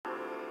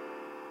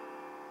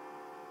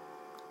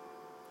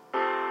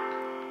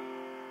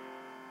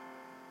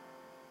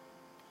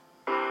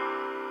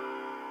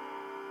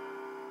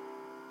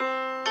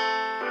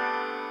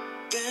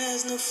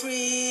is no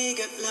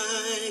frigate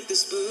like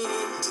this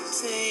boat to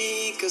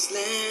take us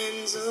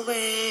lands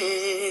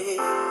away,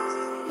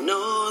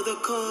 nor the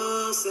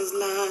coast is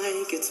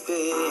like its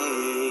bay.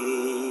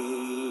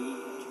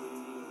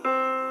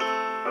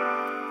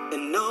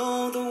 And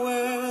all the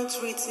words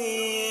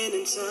written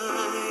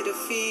inside are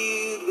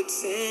filled with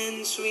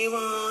sensory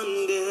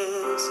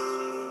wonders,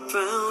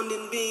 found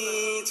in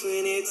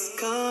between its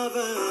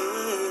covers,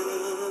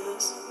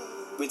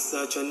 with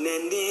such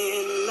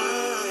unending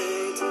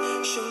light,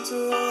 shown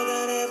to all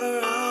that ever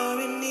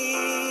are in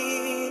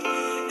need,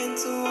 and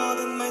to all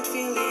that might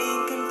feel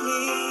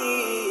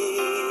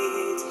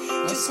incomplete.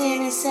 Just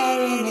in a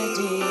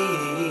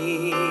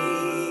serenity,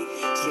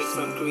 straight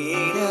from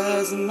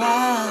Creator's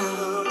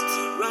mouth,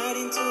 right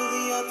into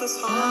the author's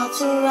heart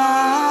to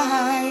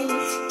write,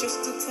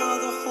 just to tell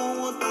the whole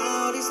world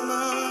about His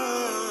might.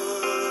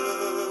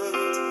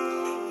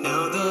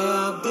 Now there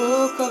are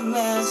book of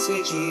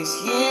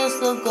messages, years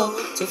ago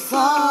too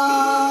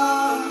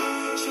far,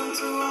 shown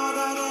to all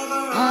that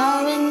ever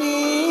are in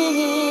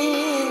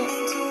need,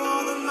 and to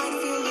all that might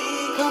feel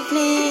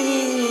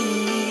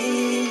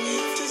incomplete.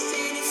 Just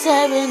in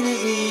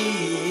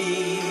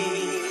serenity,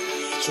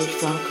 straight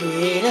from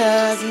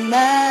Creator's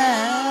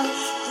mouth,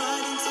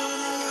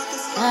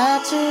 how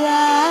to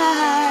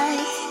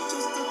write,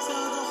 just to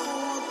tell the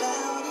whole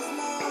about His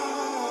mind.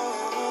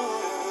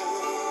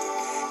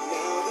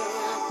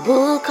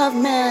 Book of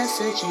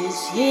messages,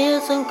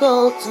 years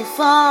ago too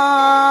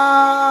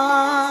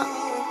far.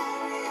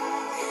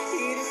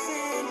 It is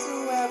sent to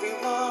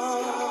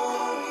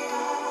everyone,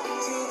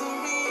 to the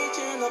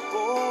region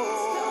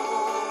above.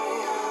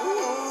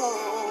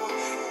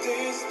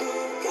 This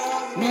book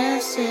of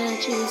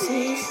messages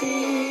is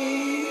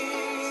here.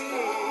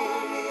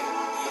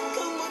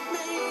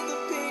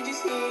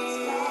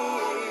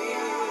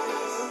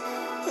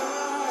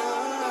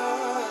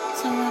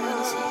 Someone on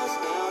the six.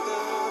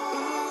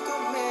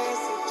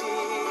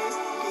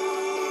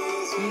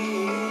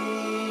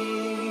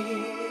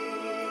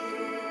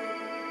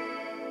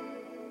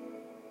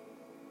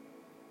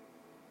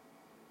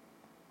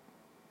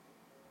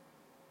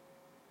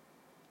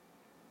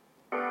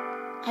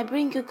 I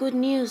bring you good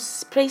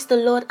news. Praise the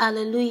Lord.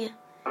 Hallelujah.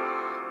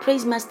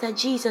 Praise Master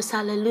Jesus.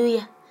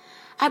 Hallelujah.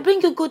 I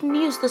bring you good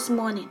news this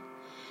morning,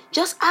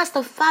 just as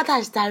the Father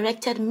has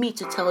directed me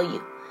to tell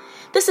you.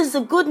 This is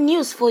the good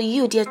news for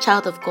you, dear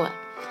child of God.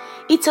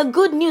 It's a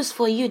good news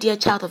for you, dear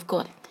child of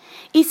God.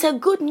 It's a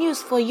good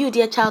news for you,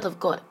 dear child of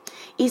God.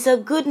 It's a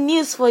good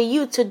news for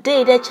you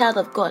today, dear child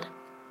of God.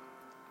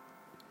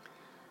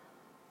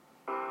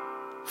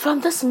 From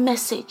this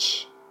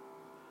message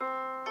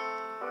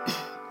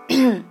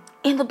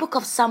in the book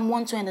of Psalm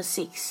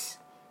 126.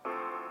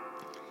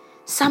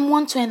 Psalm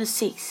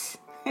 126.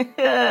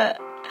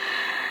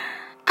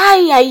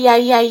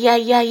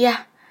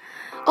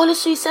 Holy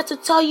Spirit said to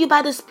tell you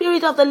by the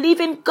Spirit of the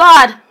living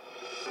God.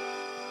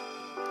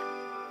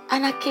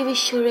 And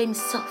Akirishore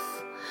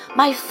himself,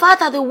 my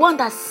Father, the one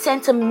that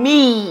sent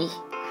me,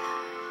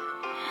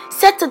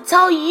 said to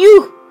tell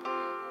you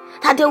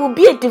that there will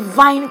be a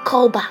divine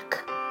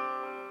callback.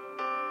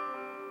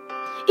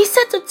 He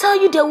said to tell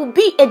you there will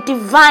be a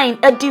divine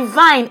callback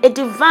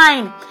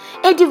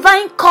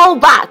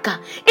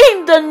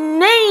in the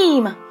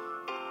name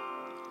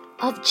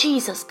of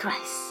Jesus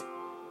Christ.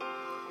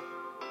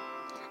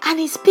 And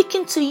He's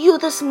speaking to you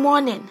this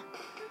morning.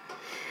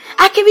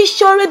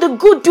 Akirishore, the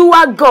good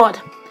doer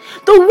God,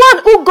 the one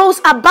who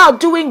goes about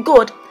doing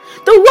good,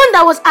 the one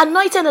that was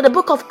anointed in the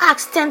book of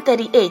Acts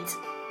 10:38.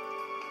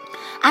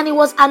 And he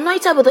was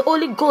anointed with the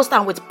Holy Ghost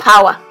and with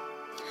power.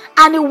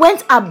 And he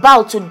went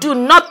about to do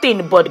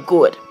nothing but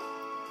good.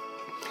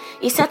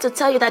 He said to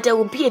tell you that there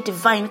will be a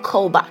divine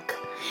callback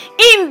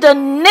in the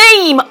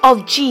name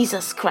of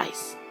Jesus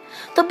Christ.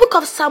 The book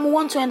of Psalm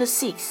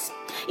 126.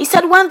 He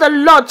said, when the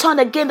Lord turned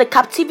again the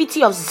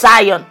captivity of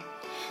Zion,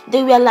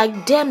 they were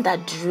like them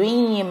that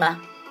dream.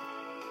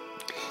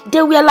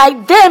 They were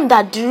like them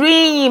that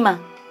dream.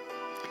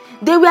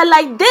 They were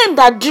like them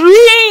that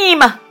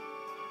dream.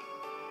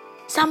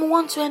 Psalm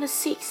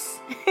 126.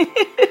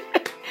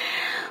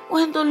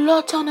 When the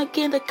Lord turned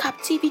again the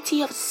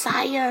captivity of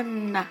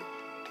Zion.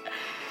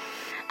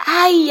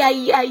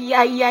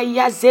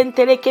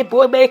 Zenteleke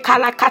bobe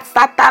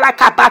kalakatsatala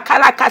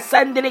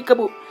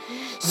kabakalakasandeleke.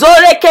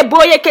 Zoreke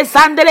boyeke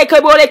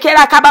zandeleke boleke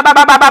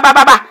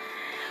lakababababababa.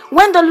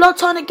 When the Lord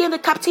turned again the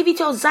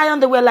captivity of Zion,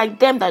 they were like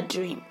them that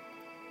dream.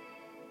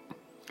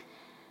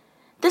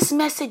 This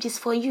message is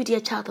for you, dear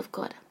child of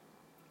God.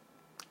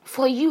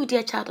 For you,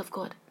 dear child of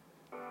God.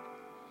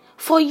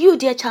 For you,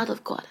 dear child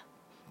of God.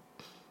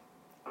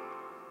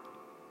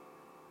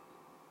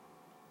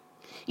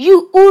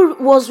 You who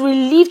was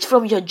relieved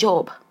from your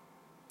job,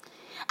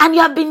 and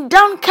you have been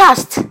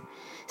downcast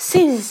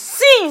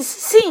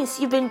since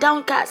you've been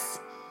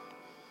downcast.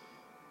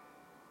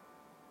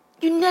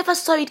 You never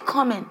saw it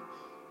coming.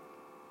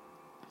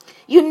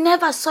 You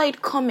never saw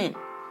it coming.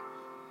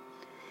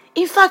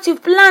 In fact, you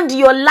planned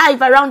your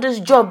life around this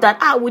job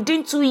that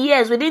within 2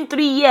 years, within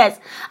 3 years,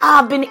 I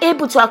have been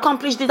able to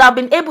accomplish this. I've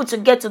been able to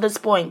get to this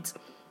point.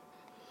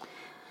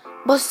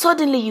 But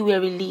suddenly you were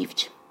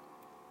relieved.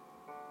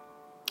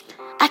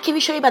 I can be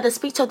sure you by the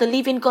Spirit of the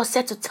living God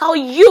said to tell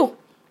you,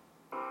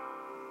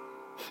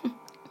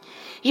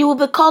 you will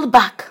be called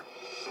back.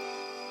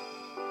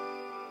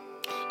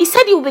 He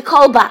said you will be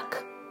called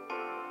back.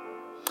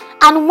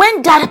 And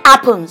when that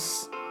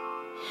happens,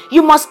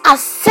 you must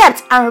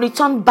accept and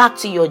return back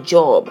to your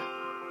job.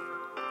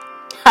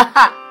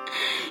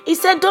 He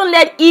said, don't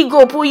let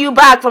ego pull you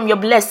back from your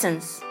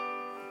blessings.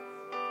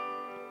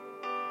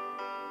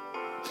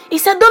 He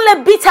said, don't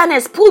let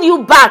bitterness pull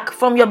you back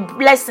from your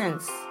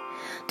blessings.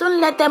 Don't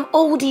let them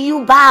hold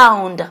you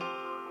bound.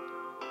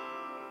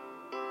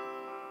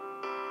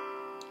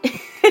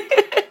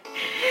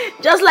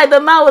 Just like the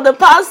man with the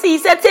palsy, he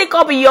said, take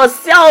up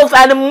yourself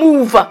and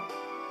move.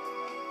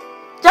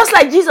 Just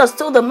like Jesus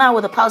told the man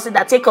with the palsy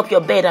that take up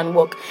your bed and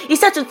walk. He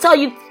said to tell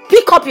you,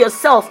 pick up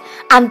yourself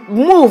and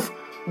move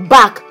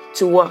back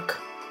to work.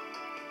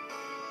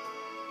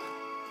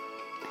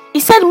 He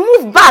said,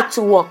 move back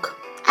to work.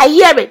 I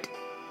hear it.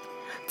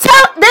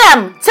 Tell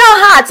them,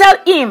 tell her, tell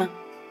him,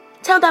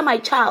 tell that my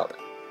child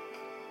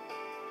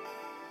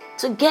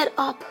to get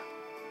up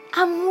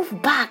and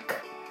move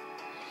back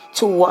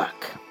to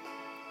work.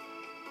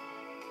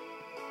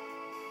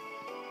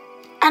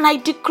 And I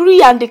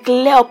decree and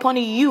declare upon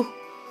you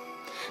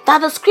that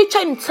the scripture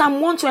in Psalm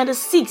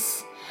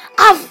 126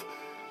 have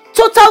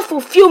total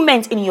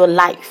fulfillment in your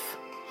life.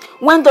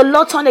 When the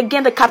Lord turned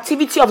again the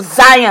captivity of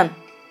Zion,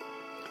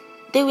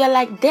 they were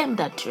like them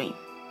that dream.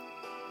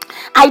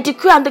 I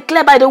decree and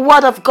declare by the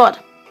word of God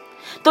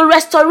the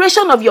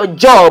restoration of your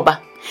job.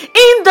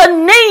 In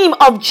the name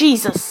of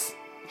Jesus,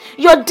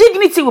 your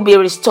dignity will be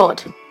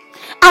restored.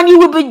 And you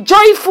will be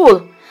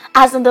joyful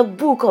as in the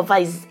book of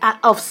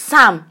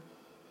Psalm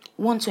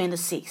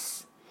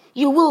 126.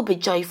 You will be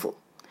joyful.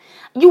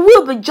 You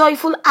will be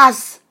joyful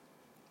as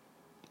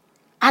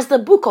the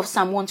book of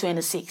Psalm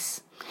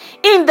 126.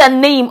 In the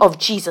name of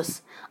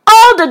Jesus,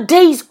 all the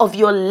days of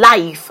your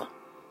life,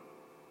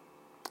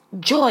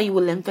 joy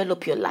will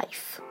envelop your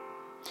life.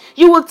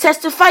 You will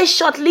testify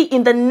shortly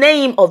in the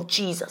name of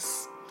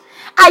Jesus.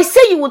 I say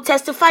you will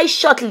testify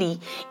shortly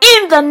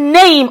in the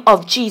name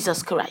of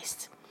Jesus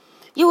Christ.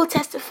 You will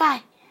testify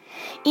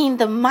in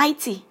the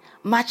mighty,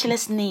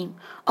 matchless name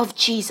of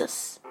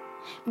Jesus.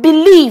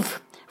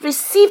 Believe,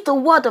 receive the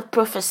word of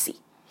prophecy.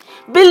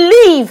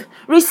 Believe,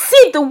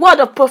 receive the word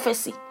of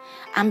prophecy,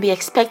 and be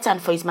expectant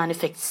for its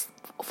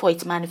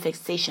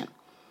manifestation.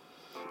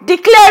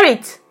 Declare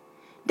it.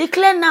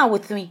 Declare now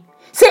with me.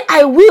 Say,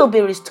 I will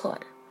be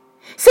restored.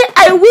 Say,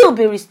 I will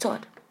be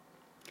restored.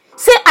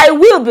 Say, I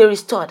will be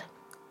restored.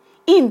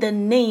 In the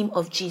name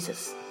of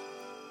Jesus.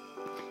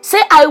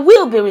 Say, I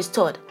will be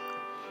restored.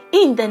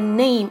 In the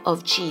name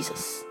of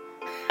Jesus.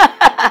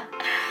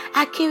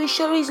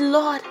 Akiwishori is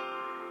Lord.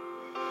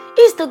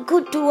 He's the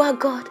good doer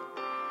God.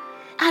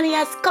 And He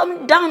has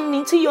come down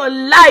into your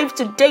life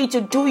today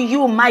to do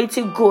you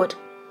mighty good.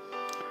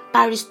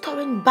 By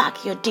restoring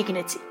back your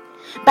dignity.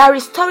 By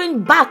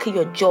restoring back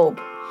your job.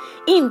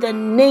 In the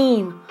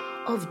name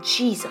of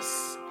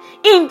Jesus.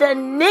 In the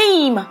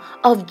name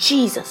of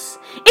Jesus.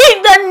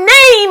 In the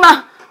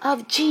name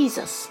of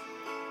Jesus.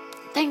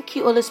 Thank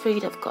you, Holy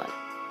Spirit of God.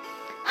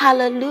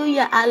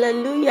 Hallelujah,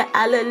 hallelujah,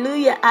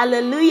 hallelujah,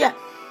 hallelujah.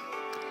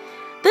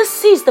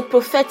 This is the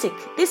prophetic.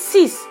 This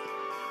is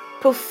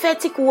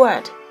prophetic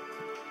word.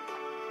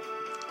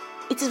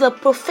 It is a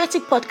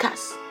prophetic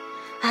podcast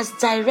as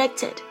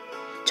directed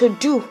to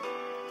do,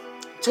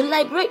 to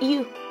liberate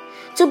you,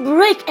 to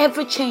break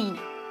every chain,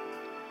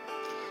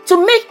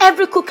 to make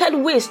every crooked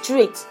way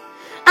straight,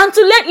 and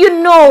to let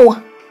you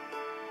know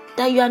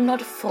that you are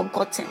not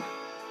forgotten.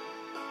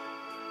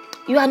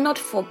 You are not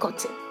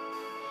forgotten.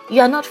 You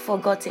are not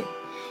forgotten.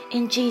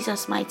 In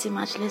Jesus' mighty,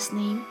 matchless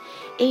name,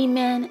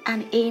 amen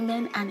and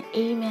amen and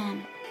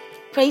amen.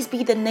 Praise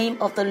be the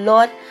name of the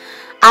Lord.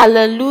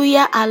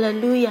 Hallelujah,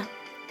 hallelujah.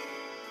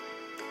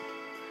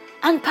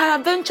 And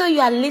peradventure you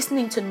are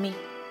listening to me.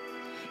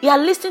 You are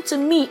listening to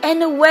me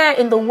anywhere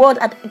in the world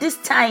at this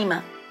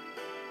time.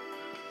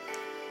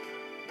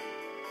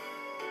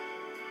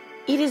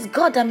 It is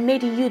God that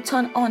made you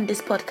turn on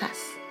this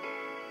podcast.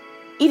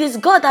 It is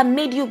God that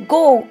made you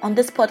go on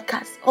this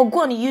podcast or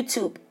go on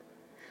YouTube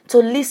to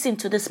listen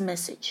to this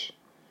message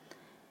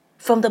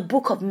from the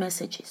book of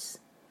messages.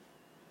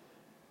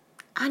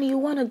 And you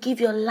want to give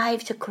your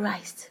life to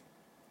Christ.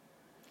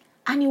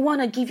 And you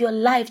want to give your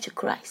life to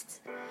Christ.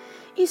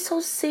 It's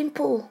so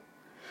simple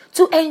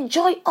to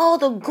enjoy all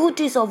the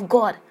goodies of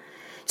God.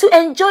 To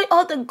enjoy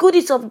all the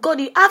goodies of God,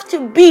 you have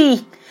to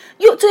be.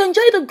 To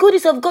enjoy the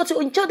goodies of God, to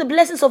enjoy the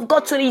blessings of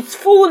God to its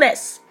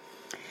fullness,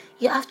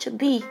 you have to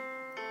be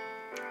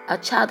a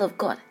child of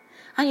God.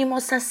 And you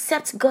must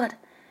accept God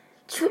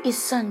through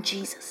His Son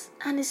Jesus.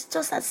 And it's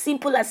just as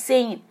simple as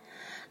saying,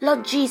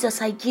 Lord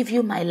Jesus, I give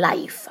you my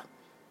life.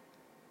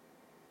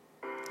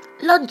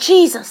 Lord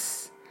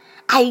Jesus,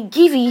 I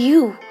give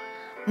you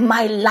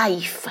my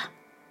life.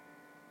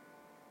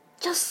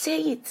 Just say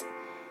it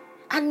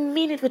and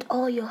mean it with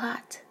all your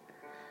heart.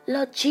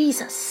 Lord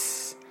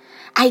Jesus,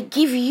 I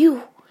give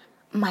you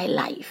my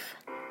life.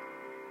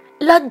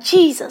 Lord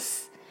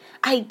Jesus,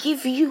 I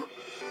give you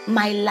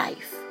my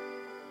life.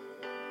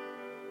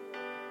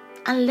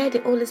 And let the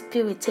Holy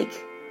Spirit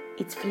take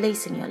its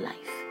place in your life.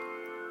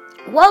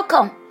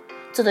 Welcome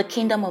to the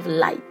kingdom of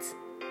light.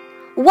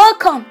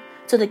 Welcome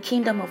to the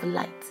kingdom of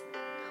light.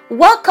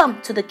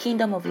 Welcome to the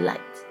kingdom of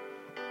light.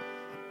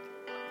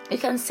 You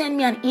can send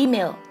me an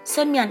email.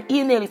 Send me an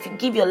email if you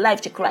give your life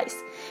to Christ.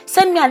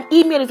 Send me an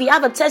email if you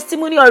have a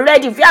testimony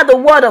already. If you have the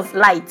word of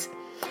light.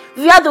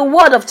 If you have the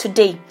word of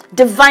today.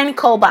 Divine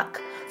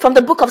callback from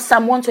the book of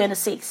Psalm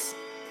 126.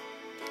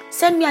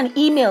 Send me an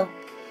email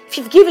if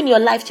you've given your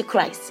life to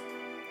Christ.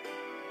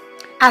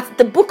 At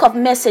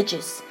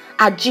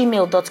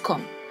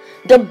thebookofmessages@gmail.com.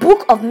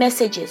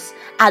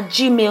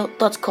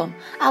 thebookofmessages@gmail.com.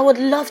 I would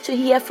love to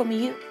hear from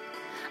you.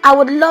 I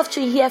would love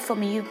to hear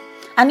from you.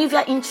 And if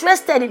you're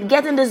interested in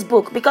getting this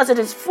book, because it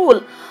is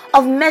full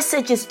of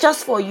messages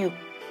just for you.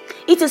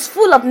 It is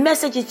full of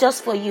messages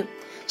just for you.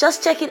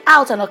 Just check it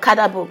out on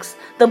Okada Books.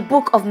 The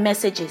Book of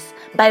Messages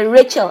by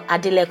Rachel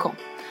Adeleko.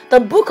 The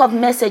Book of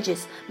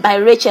Messages by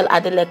Rachel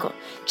Adeleko.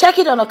 Check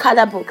it on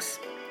Okada Books.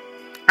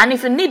 And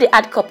if you need the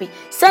hard copy,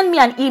 send me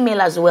an email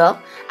as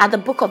well at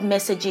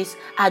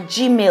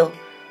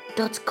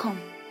thebookofmessages@gmail.com.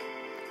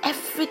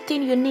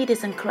 Everything you need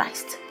is in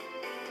Christ.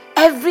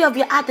 Every of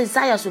your heart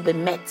desires will be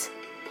met.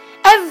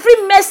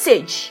 Every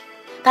message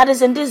that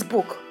is in this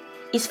book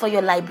is for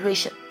your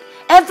liberation.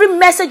 Every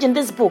message in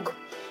this book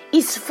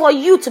is for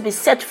you to be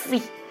set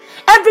free.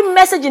 Every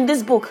message in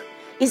this book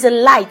is a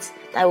light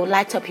that will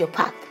light up your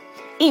path.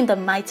 In the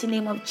mighty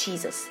name of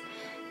Jesus.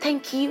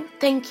 Thank you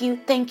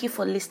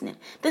for listening.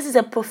 This is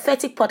a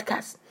prophetic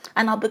podcast,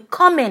 and I'll be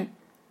coming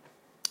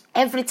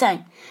every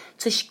time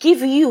to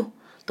give you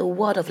the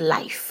word of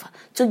life,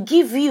 to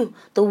give you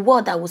the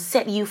word that will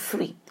set you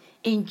free.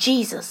 In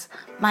Jesus'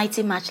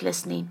 mighty,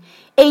 matchless name.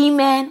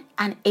 Amen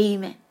and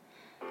amen.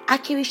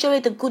 Akirishowe,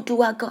 the good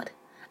doer God,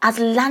 has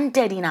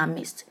landed in our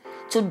midst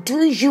to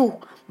do you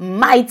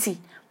mighty,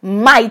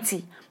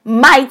 mighty,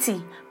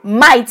 mighty,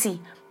 mighty,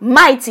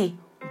 mighty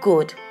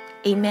good.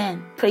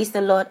 Amen. Praise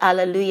the Lord.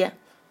 Hallelujah.